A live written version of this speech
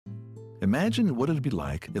Imagine what it'd be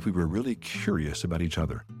like if we were really curious about each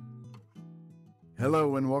other.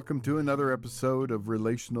 Hello, and welcome to another episode of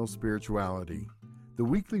Relational Spirituality, the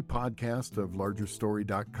weekly podcast of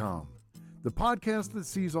LargerStory.com, the podcast that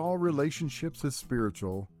sees all relationships as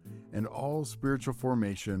spiritual and all spiritual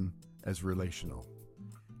formation as relational.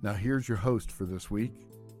 Now, here's your host for this week,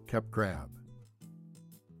 Kep Crabb.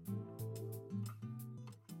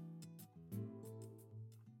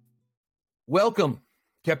 Welcome,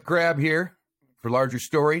 Kep Crabb here for Larger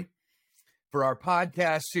Story, for our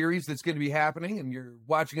podcast series that's going to be happening, and you're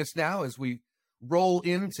watching us now as we roll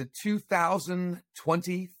into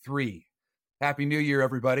 2023. Happy New Year,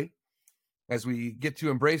 everybody, as we get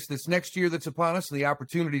to embrace this next year that's upon us and the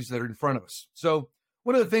opportunities that are in front of us. So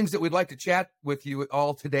one of the things that we'd like to chat with you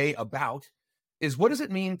all today about is, what does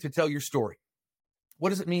it mean to tell your story? What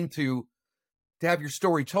does it mean to have your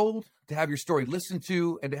story told, to have your story listened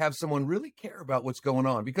to, and to have someone really care about what's going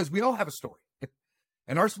on? Because we all have a story.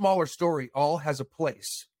 And our smaller story all has a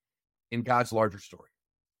place in God's larger story.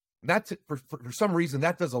 That's for some reason,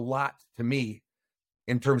 that does a lot to me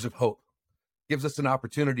in terms of hope. Gives us an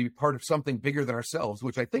opportunity to be part of something bigger than ourselves,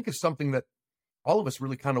 which I think is something that all of us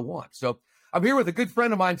really kind of want. So I'm here with a good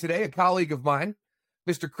friend of mine today, a colleague of mine,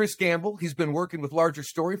 Mr. Chris Gamble. He's been working with Larger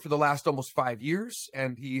Story for the last almost 5 years,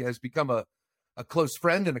 and he has become a close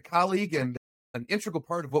friend and a colleague and an integral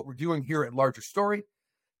part of what we're doing here at Larger Story.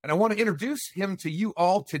 And I want to introduce him to you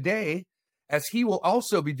all today, as he will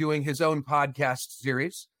also be doing his own podcast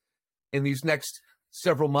series in these next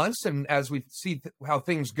several months. And as we see how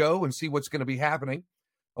things go and see what's going to be happening,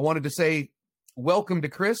 I wanted to say welcome to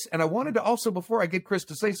Chris. And I wanted to also, before I get Chris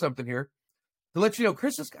to say something here, to let you know,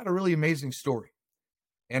 Chris has got a really amazing story.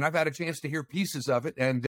 And I've had a chance to hear pieces of it.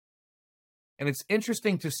 And it's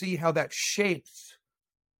interesting to see how that shapes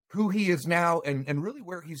who he is now and really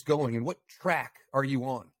where he's going, and what track are you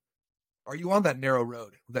on? Are you on that narrow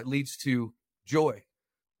road that leads to joy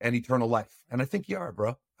and eternal life? And I think you are,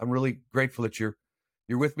 bro. I'm really grateful that you're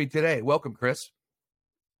with me today. Welcome, Chris.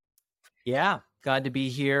 Yeah, glad to be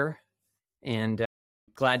here, and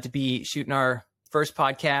glad to be shooting our first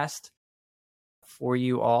podcast for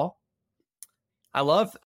you all. I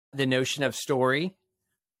love the notion of story.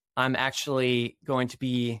 I'm actually going to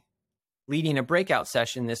be leading a breakout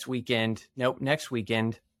session next weekend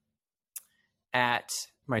at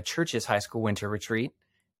my church's high school winter retreat.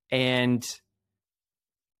 And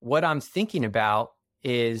what I'm thinking about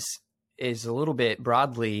is a little bit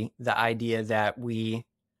broadly the idea that we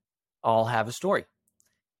all have a story.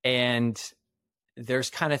 And there's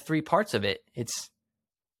kind of three parts of it. It's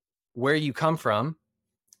where you come from,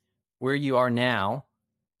 where you are now,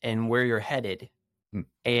 and where you're headed.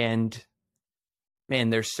 And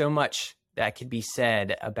man, there's so much that could be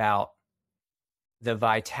said about the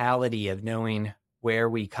vitality of knowing where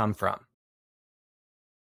we come from.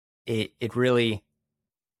 It really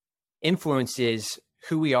influences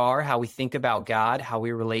who we are, how we think about God, how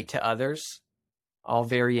we relate to others, all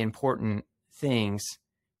very important things.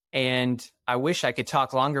 And I wish I could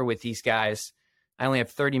talk longer with these guys. I only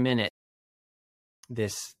have 30 minutes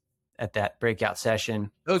at that breakout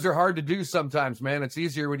session. Those are hard to do sometimes, man. It's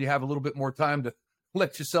easier when you have a little bit more time to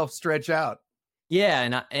let yourself stretch out.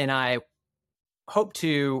 Yeah, and I hope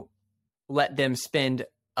to let them spend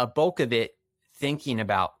a bulk of it thinking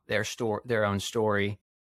about their own story.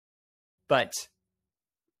 But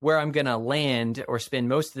where I'm going to land or spend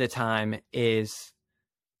most of the time is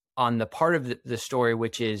on the part of the story,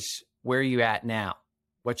 which is, where are you at now?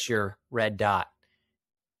 What's your red dot?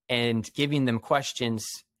 And giving them questions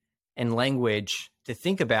and language to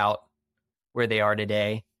think about where they are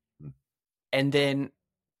today, and then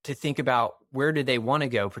to think about where do they want to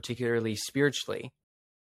go, particularly spiritually.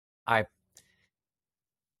 I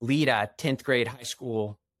lead a 10th grade high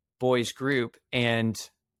school boys group, and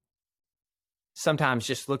sometimes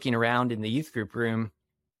just looking around in the youth group room,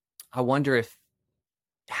 I wonder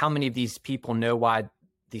how many of these people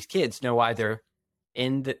these kids know why they're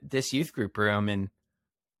in this youth group room, and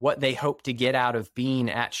what they hope to get out of being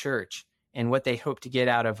at church, and what they hope to get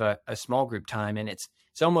out of a small group time. And it's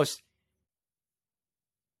almost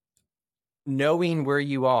knowing where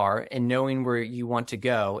you are and knowing where you want to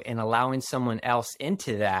go, and allowing someone else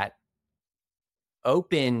into that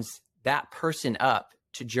opens that person up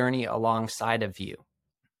to journey alongside of you.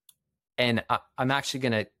 And I'm actually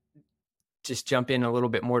going to just jump in a little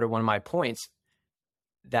bit more to one of my points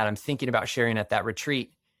that I'm thinking about sharing at that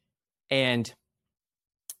retreat. And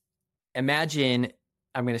imagine,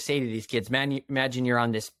 I'm going to say to these kids, imagine you're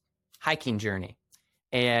on this hiking journey,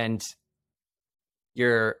 and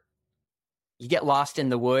you get lost in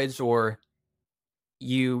the woods, or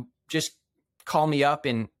you just call me up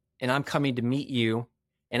and and I'm coming to meet you,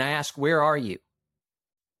 and I ask, where are you?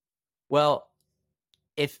 Well,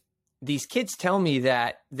 if these kids tell me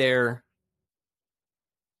that they're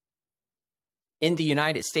in the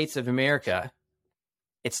United States of America,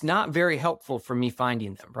 it's not very helpful for me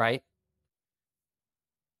finding them, right?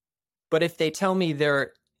 But if they tell me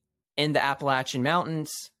they're in the Appalachian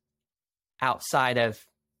Mountains, outside of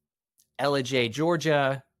Ellijay,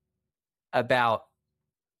 Georgia, about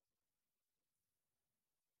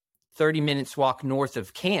 30 minutes walk north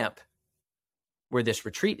of camp, where this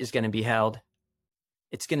retreat is going to be held,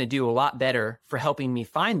 it's going to do a lot better for helping me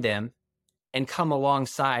find them and come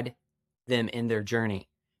alongside them in their journey.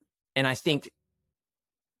 And I think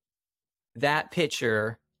that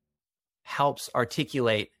picture helps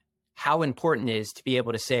articulate how important it is to be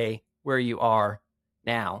able to say where you are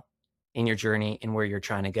now in your journey and where you're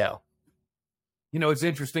trying to go. You know, it's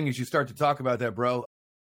interesting as you start to talk about that, bro.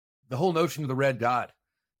 The whole notion of the red dot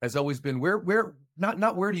has always been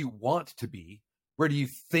not where do you want to be? Where do you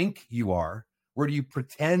think you are? Where do you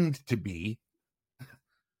pretend to be?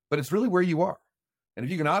 But it's really where you are. And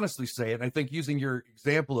if you can honestly say it, I think using your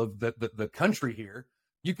example of the country here,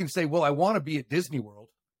 you can say, well, I want to be at Disney World,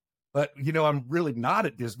 but, you know, I'm really not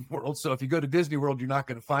at Disney World. So if you go to Disney World, you're not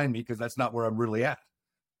going to find me because that's not where I'm really at.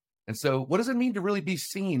 And so what does it mean to really be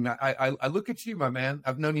seen? I look at you, my man.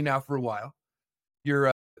 I've known you now for a while.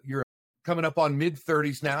 You're coming up on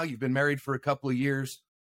mid-30s now. You've been married for a couple of years.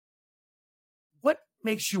 What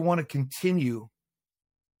makes you want to continue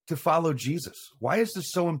to follow Jesus? Why is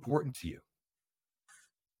this so important to you?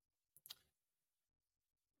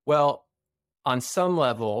 Well, on some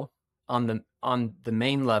level, on the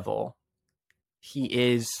main level, he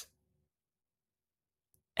is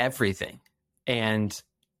everything. And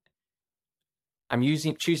I'm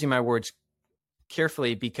choosing my words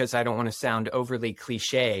carefully because I don't want to sound overly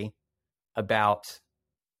cliche about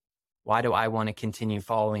why do I want to continue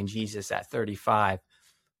following Jesus at 35.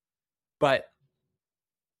 But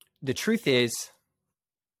the truth is,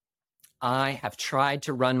 I have tried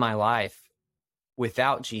to run my life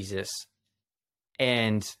without Jesus,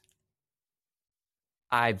 and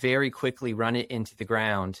I very quickly run it into the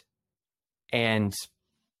ground and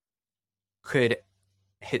could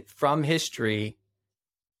hit from history,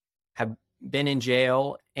 have been in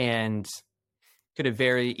jail, and could have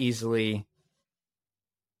very easily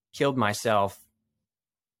killed myself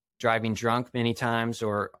driving drunk many times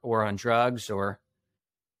or on drugs or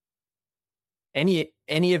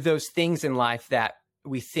any of those things in life that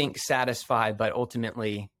we think satisfy but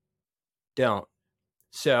ultimately don't.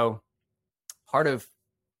 So part of,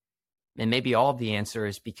 and maybe all of the answer,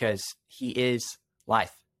 is because he is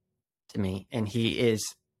life to me, and he is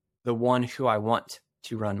the one who I want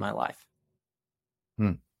to run my life.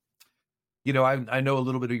 You know, I know a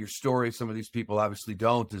little bit of your story. Some of these people obviously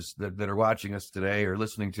don't, that are watching us today or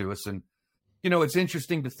listening to us. And, you know, it's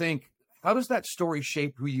interesting to think, how does that story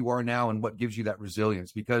shape who you are now and what gives you that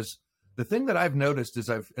resilience? Because the thing that I've noticed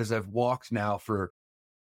as I've walked now for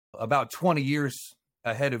about 20 years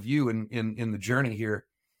ahead of you in the journey here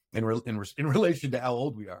in relation to how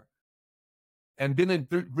old we are, and been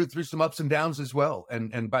through some ups and downs as well.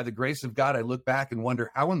 And by the grace of God, I look back and wonder,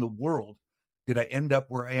 how in the world did I end up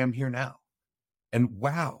where I am here now? And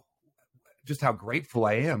wow, just how grateful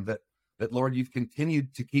I am that Lord, you've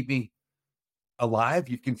continued to keep me alive.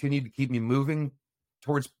 You've continued to keep me moving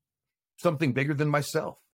towards something bigger than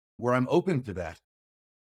myself, where I'm open to that.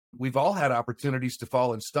 We've all had opportunities to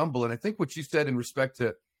fall and stumble. And I think what you said in respect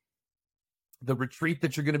to the retreat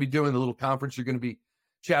that you're going to be doing, the little conference you're going to be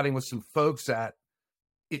chatting with some folks at,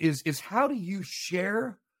 is how do you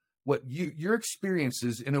share what your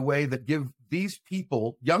experiences in a way that give these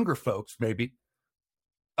people, younger folks maybe,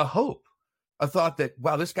 a hope, a thought that,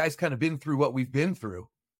 wow, this guy's kind of been through what we've been through,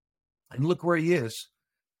 and look where he is.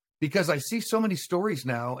 Because I see so many stories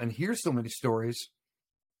now and hear so many stories,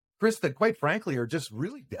 Chris, that quite frankly are just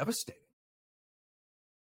really devastating.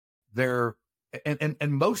 They're, and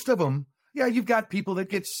most of them, yeah, you've got people that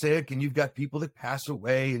get sick, and you've got people that pass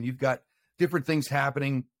away, and you've got different things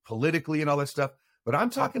happening politically and all that stuff. But I'm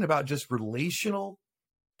talking about just relational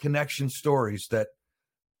connection stories that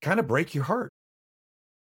kind of break your heart.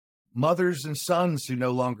 Mothers and sons who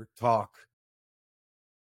no longer talk.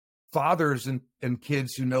 Fathers and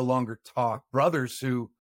kids who no longer talk. Brothers who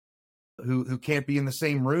can't be in the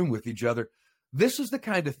same room with each other. This is the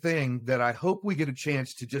kind of thing that I hope we get a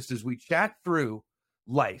chance to, just as we chat through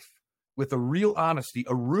life with a real honesty,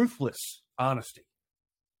 a ruthless honesty.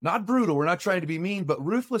 Not brutal, we're not trying to be mean, but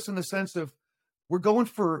ruthless in the sense of we're going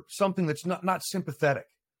for something that's not sympathetic.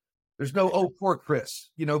 There's no, oh, poor Chris.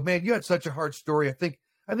 You know, man, you had such a hard story. I think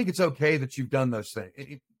it's okay that you've done those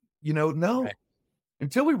things. No. Right.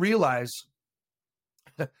 Until we realize,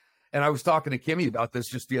 and I was talking to Kimmy about this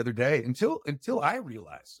just the other day, until I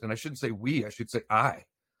realize, and I shouldn't say we, I should say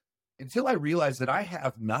until I realize that I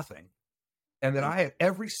have nothing, and that I, at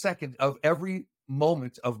every second of every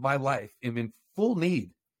moment of my life, am in full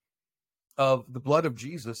need of the blood of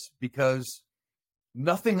Jesus, because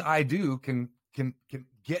nothing I do can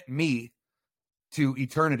get me to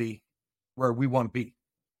eternity where we want to be,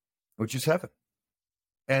 which is heaven.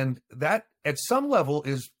 And that at some level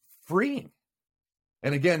is freeing.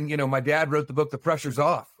 And again, my dad wrote the book, The Pressure's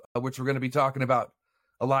Off, which we're going to be talking about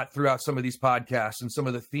a lot throughout some of these podcasts and some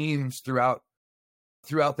of the themes throughout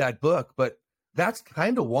that book. But that's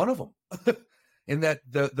kind of one of them, in that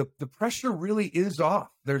the pressure really is off.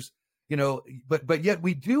 There's, but yet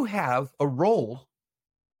we do have a role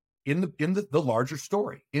in the larger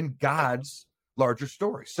story, in God's larger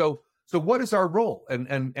story. So what is our role,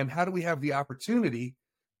 and how do we have the opportunity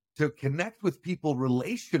to connect with people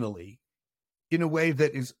relationally in a way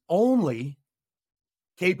that is only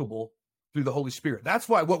capable through the Holy Spirit? That's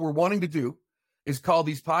why what we're wanting to do is call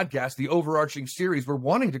these podcasts, the overarching series, we're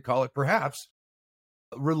wanting to call it perhaps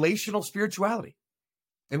relational spirituality.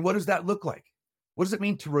 And what does that look like? What does it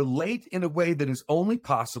mean to relate in a way that is only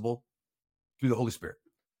possible through the Holy Spirit?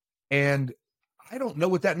 And I don't know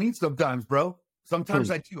what that means sometimes, bro.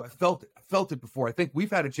 Sometimes I do. I felt it before. I think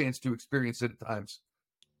we've had a chance to experience it at times.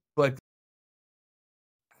 But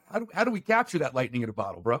how do we capture that lightning in a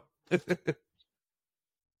bottle, bro?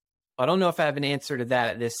 I don't know if I have an answer to that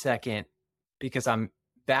at this second, because I'm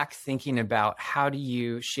back thinking about how do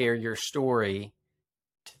you share your story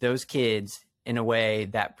to those kids in a way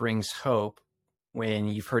that brings hope when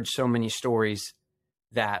you've heard so many stories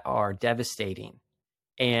that are devastating.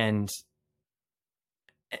 And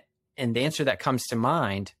the answer that comes to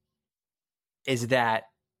mind is that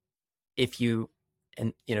if you,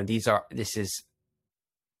 and this is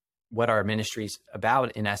what our ministry is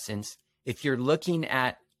about in essence. If you're looking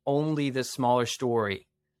at only the smaller story,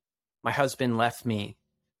 my husband left me,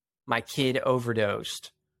 my kid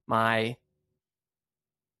overdosed, my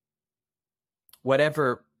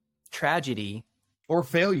whatever tragedy or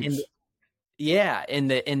failures. And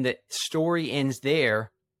the story ends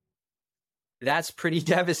there, that's pretty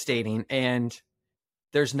devastating. And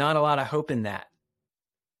there's not a lot of hope in that.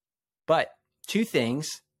 But two things: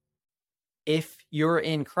 if you're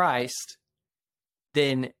in Christ,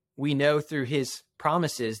 then we know through his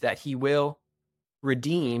promises that he will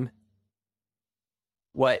redeem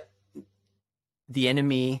what the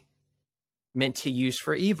enemy meant to use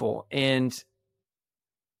for evil. And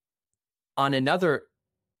on another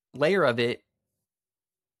layer of it,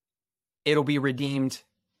 it'll be redeemed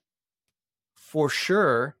for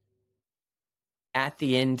sure at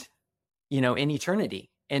the end, in eternity.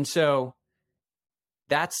 And so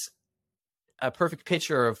that's a perfect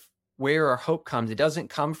picture of where our hope comes. It doesn't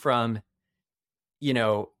come from,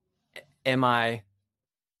 am I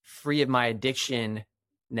free of my addiction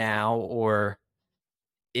now, or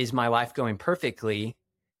is my life going perfectly?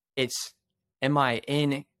 It's, am I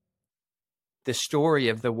in the story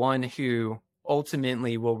of the one who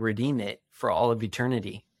ultimately will redeem it for all of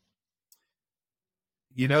eternity?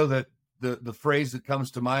 That the phrase that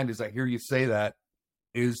comes to mind as I hear you say that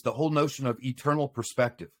is the whole notion of eternal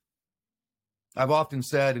perspective. I've often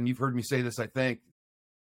said, and you've heard me say this, I think,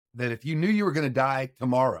 that if you knew you were going to die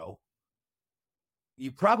tomorrow,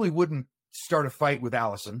 you probably wouldn't start a fight with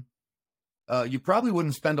Allison. You probably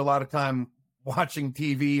wouldn't spend a lot of time watching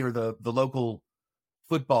TV or the local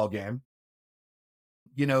football game.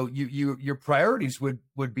 Your priorities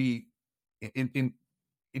would be in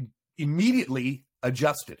immediately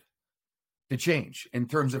adjusted to change in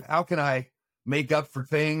terms of how can I make up for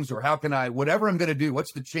things, or how can I, whatever I'm going to do,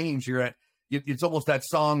 what's the change here at? It's almost that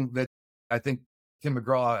song that I think Tim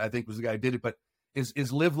McGraw, was the guy who did it, but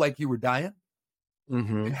is Live Like You Were Dying.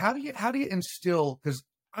 Mm-hmm. And how do you instill, because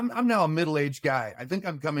I'm now a middle-aged guy. I think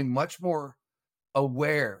I'm becoming much more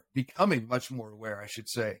aware, I should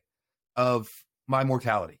say, of my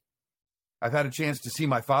mortality. I've had a chance to see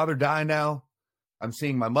my father die now. I'm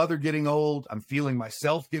seeing my mother getting old. I'm feeling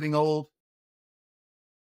myself getting old.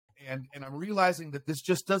 And I'm realizing that this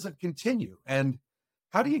just doesn't continue. And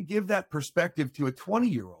how do you give that perspective to a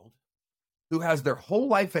 20-year-old who has their whole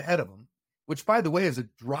life ahead of them, which, by the way, is a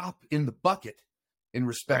drop in the bucket in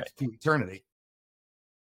respect to eternity?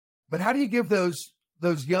 But how do you give those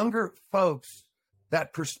younger folks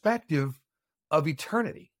that perspective of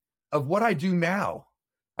eternity, of what I do now?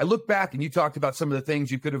 I look back, and you talked about some of the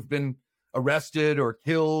things you could have been arrested or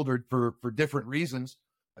killed or for different reasons.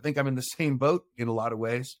 I think I'm in the same boat in a lot of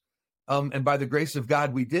ways. And by the grace of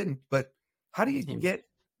God, we didn't. But how do you get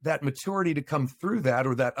that maturity to come through that,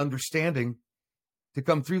 or that understanding to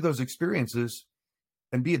come through those experiences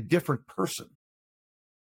and be a different person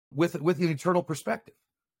with an eternal perspective,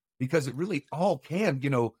 because it really all can.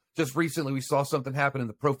 Just recently we saw something happen in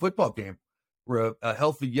the pro football game where a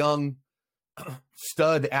healthy young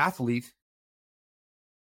stud athlete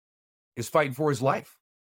is fighting for his life,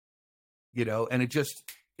 and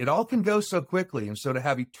it all can go so quickly. And so to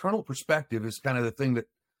have eternal perspective is kind of the thing that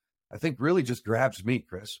I think really just grabs me,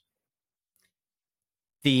 Chris.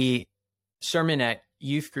 The sermon at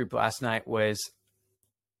youth group last night was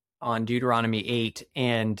on Deuteronomy 8,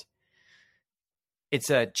 and it's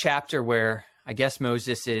a chapter where I guess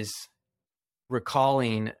Moses is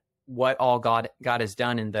recalling what all God has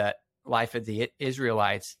done in the life of the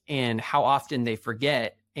Israelites and how often they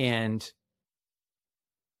forget, and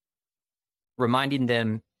reminding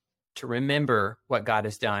them to remember what God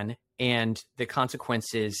has done and the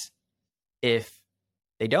consequences if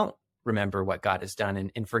they don't remember what God has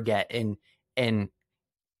done and forget and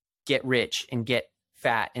get rich and get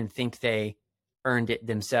fat and think they earned it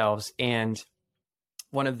themselves. And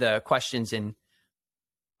one of the questions in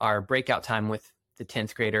our breakout time with the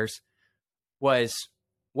 10th graders was,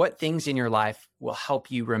 what things in your life will help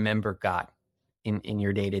you remember God in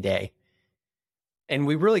your day to day? And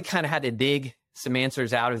we really kind of had to dig some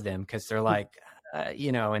answers out of them, because they're like,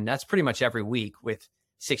 and that's pretty much every week with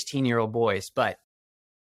 16-year-old boys. But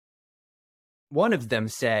one of them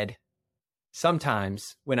said,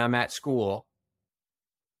 sometimes when I'm at school,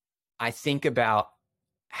 I think about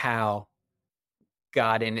how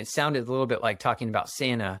God, and it sounded a little bit like talking about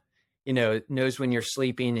Santa, knows when you're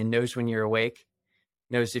sleeping and knows when you're awake,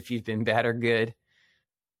 knows if you've been bad or good.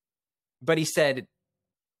 But he said,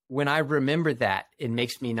 when I remember that, it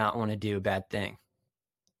makes me not want to do a bad thing.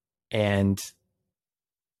 And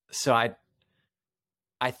so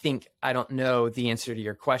I think, I don't know the answer to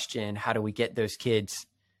your question. How do we get those kids,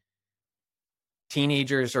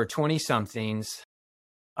 teenagers or 20 somethings,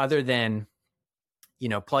 other than,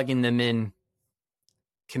 plugging them in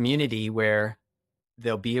community where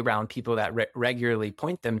they'll be around people that regularly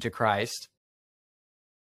point them to Christ,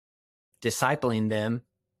 discipling them.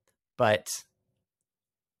 But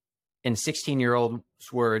in 16-year-old's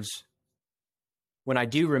words, when I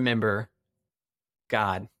do remember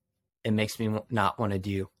God, it makes me not want to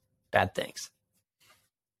do bad things.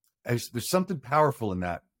 There's something powerful in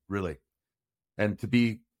that, really. And to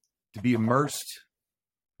be immersed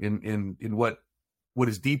in what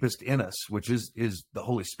is deepest in us, which is the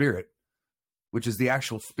Holy Spirit, which is the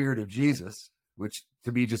actual Spirit of Jesus, which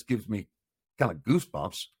to me just gives me kind of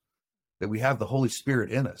goosebumps that we have the Holy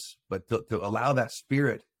Spirit in us. But to allow that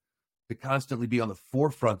Spirit to constantly be on the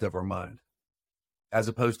forefront of our mind, as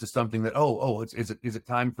opposed to something that, is it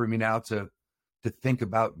time for me now to think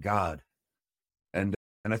about God? And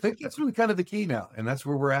I think that's really kind of the key now, and that's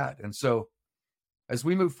where we're at. And so as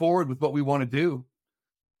we move forward with what we want to do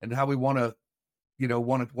and how we want to,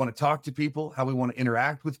 want to talk to people, how we want to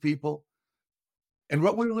interact with people, and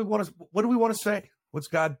what do we want to say? What's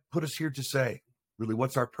God put us here to say? Really,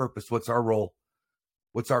 what's our purpose? What's our role?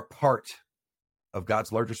 What's our part of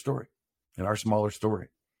God's larger story and our smaller story?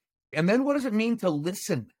 And then what does it mean to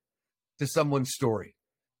listen to someone's story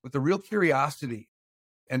with a real curiosity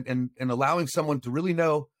and allowing someone to really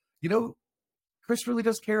know, Chris really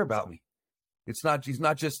does care about me. He's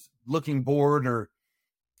not just looking bored or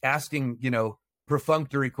asking,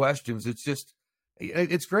 perfunctory questions.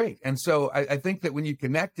 It's great. And so I think that when you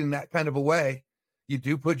connect in that kind of a way, you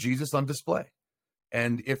do put Jesus on display.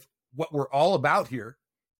 And if what we're all about here,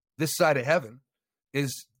 this side of heaven,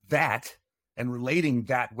 is that and relating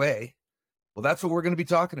that way, well, that's what we're going to be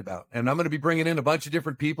talking about. And I'm going to be bringing in a bunch of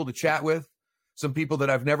different people to chat with, some people that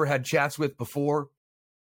I've never had chats with before,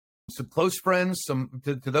 some close friends,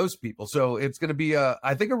 to those people. So it's going to be,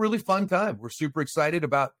 I think, a really fun time. We're super excited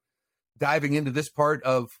about diving into this part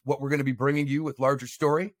of what we're going to be bringing you with Larger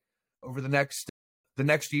Story over the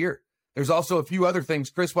next year. There's also a few other things.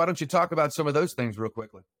 Chris, why don't you talk about some of those things real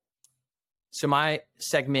quickly? So my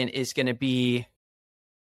segment is going to be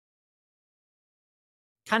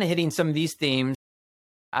kind of hitting some of these themes.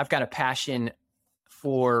 I've got a passion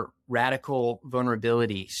for radical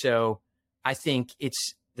vulnerability. So I think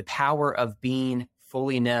it's the power of being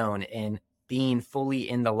fully known and being fully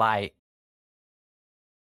in the light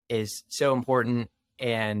is so important.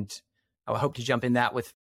 And I hope to jump in that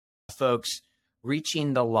with folks.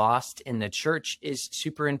 Reaching the lost in the church is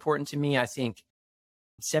super important to me. I think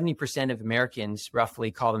 70% of Americans roughly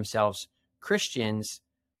call themselves Christians,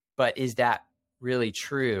 but is that really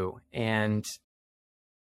true? And,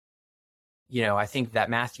 I think that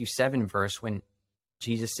Matthew 7 verse, when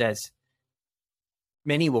Jesus says,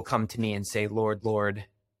 many will come to me and say, Lord, Lord,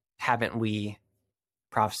 haven't we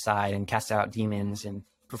prophesied and cast out demons and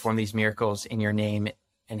performed these miracles in your name?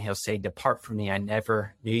 And he'll say, depart from me, I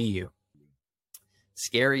never knew you.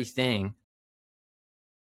 Scary thing.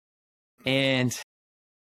 And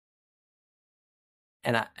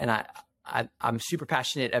I'm super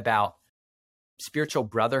passionate about spiritual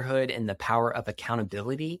brotherhood and the power of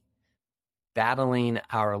accountability, battling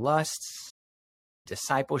our lusts,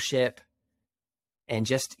 discipleship, and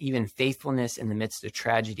just even faithfulness in the midst of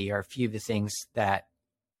tragedy are a few of the things that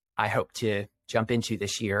I hope to jump into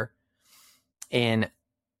this year. And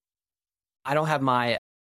I don't have my,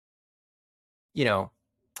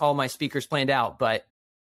 all my speakers planned out, but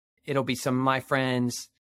it'll be some of my friends,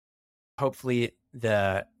 hopefully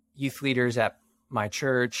the youth leaders at my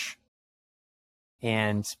church,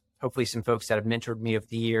 and hopefully some folks that have mentored me over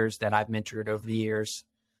the years, that I've mentored over the years.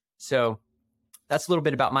 So that's a little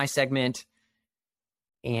bit about my segment.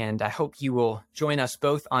 And I hope you will join us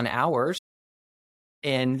both on ours.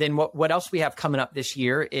 And then what else we have coming up this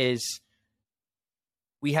year is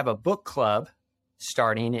we have a book club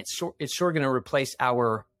starting. It's sort of going to replace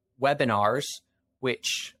our webinars,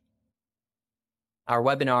 which our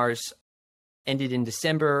webinars ended in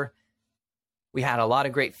December. We had a lot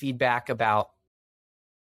of great feedback about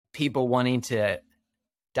people wanting to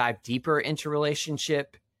dive deeper into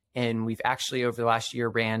relationship. And we've actually, over the last year,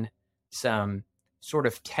 ran some sort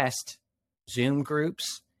of test Zoom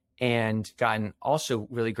groups and gotten also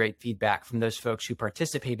really great feedback from those folks who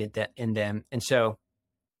participated in them. And so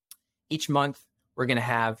each month we're going to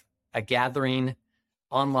have a gathering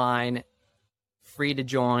online, free to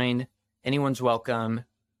join, anyone's welcome,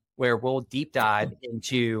 where we'll deep dive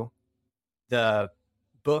into the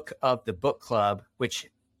book of the book club, which,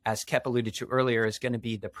 as Kep alluded to earlier, is going to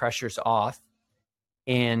be The Pressure's Off.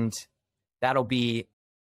 And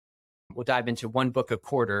we'll dive into one book a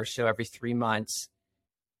quarter, so every 3 months.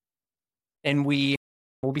 And we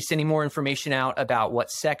will be sending more information out about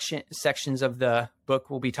what sections of the book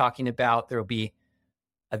we'll be talking about. There will be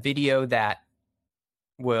a video that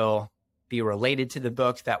will be related to the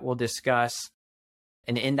book that we'll discuss.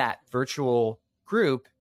 And in that virtual group,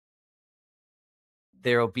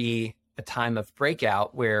 there will be a time of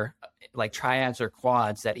breakout where, like triads or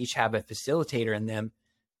quads that each have a facilitator in them,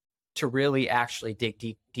 to really actually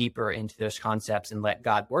dig deeper into those concepts and let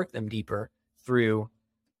God work them deeper through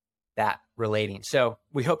that relating. So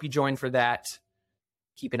we hope you join for that.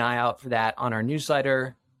 Keep an eye out for that on our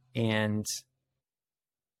newsletter. And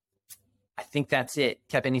I think that's it.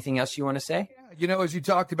 Kep, anything else you want to say? As you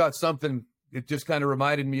talked about something, it just kind of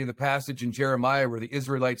reminded me of the passage in Jeremiah where the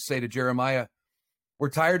Israelites say to Jeremiah, we're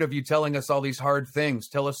tired of you telling us all these hard things.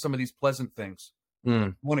 Tell us some of these pleasant things.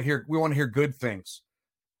 We want to hear good things.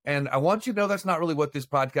 And I want you to know that's not really what this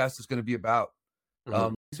podcast is going to be about.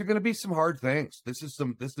 Mm-hmm. These are going to be some hard things. This is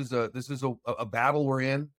a battle we're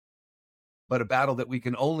in, but a battle that we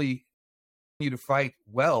can only continue to fight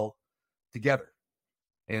well together.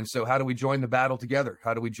 And so, how do we join the battle together?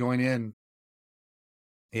 How do we join in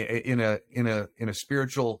a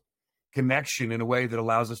spiritual connection in a way that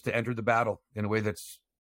allows us to enter the battle in a way that's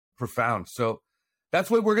profound? So that's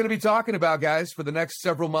what we're going to be talking about, guys, for the next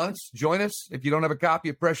several months. Join us. If you don't have a copy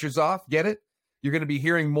of Pressure's Off, get it. You're going to be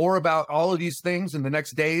hearing more about all of these things in the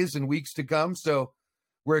next days and weeks to come. So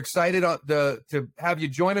we're excited to have you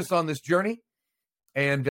join us on this journey.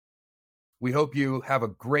 And we hope you have a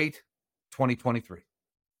great 2023.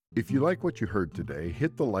 If you like what you heard today,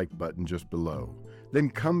 hit the like button just below. Then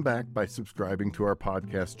come back by subscribing to our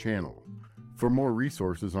podcast channel. For more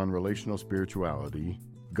resources on relational spirituality,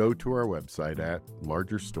 go to our website at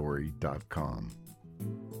largerstory.com.